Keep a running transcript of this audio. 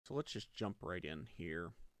So let's just jump right in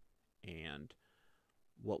here, and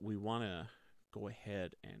what we want to go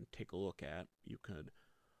ahead and take a look at, you could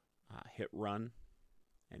hit run,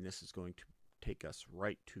 and this is going to take us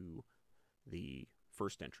right to the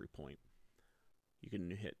first entry point. You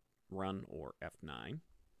can hit run or F9.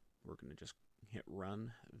 We're going to just hit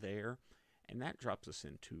run there, and that drops us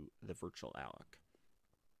into the VirtualAlloc.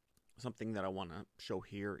 Something that I want to show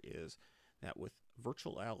here is that with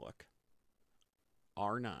VirtualAlloc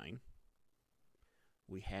R9,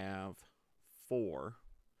 we have 4,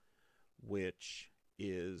 which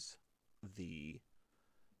is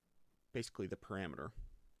basically the parameter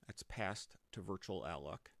that's passed to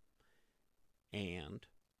VirtualAlloc, and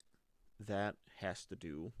that has to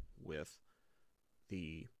do with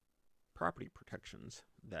the property protections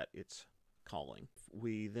that it's calling.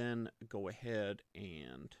 We then go ahead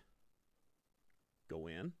and go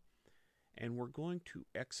in, and we're going to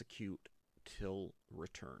execute till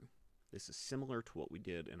return. This is similar to what we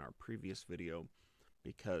did in our previous video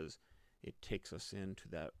because it takes us into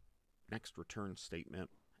that next return statement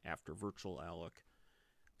after VirtualAlloc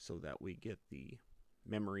so that we get the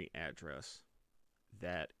memory address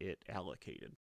that it allocated.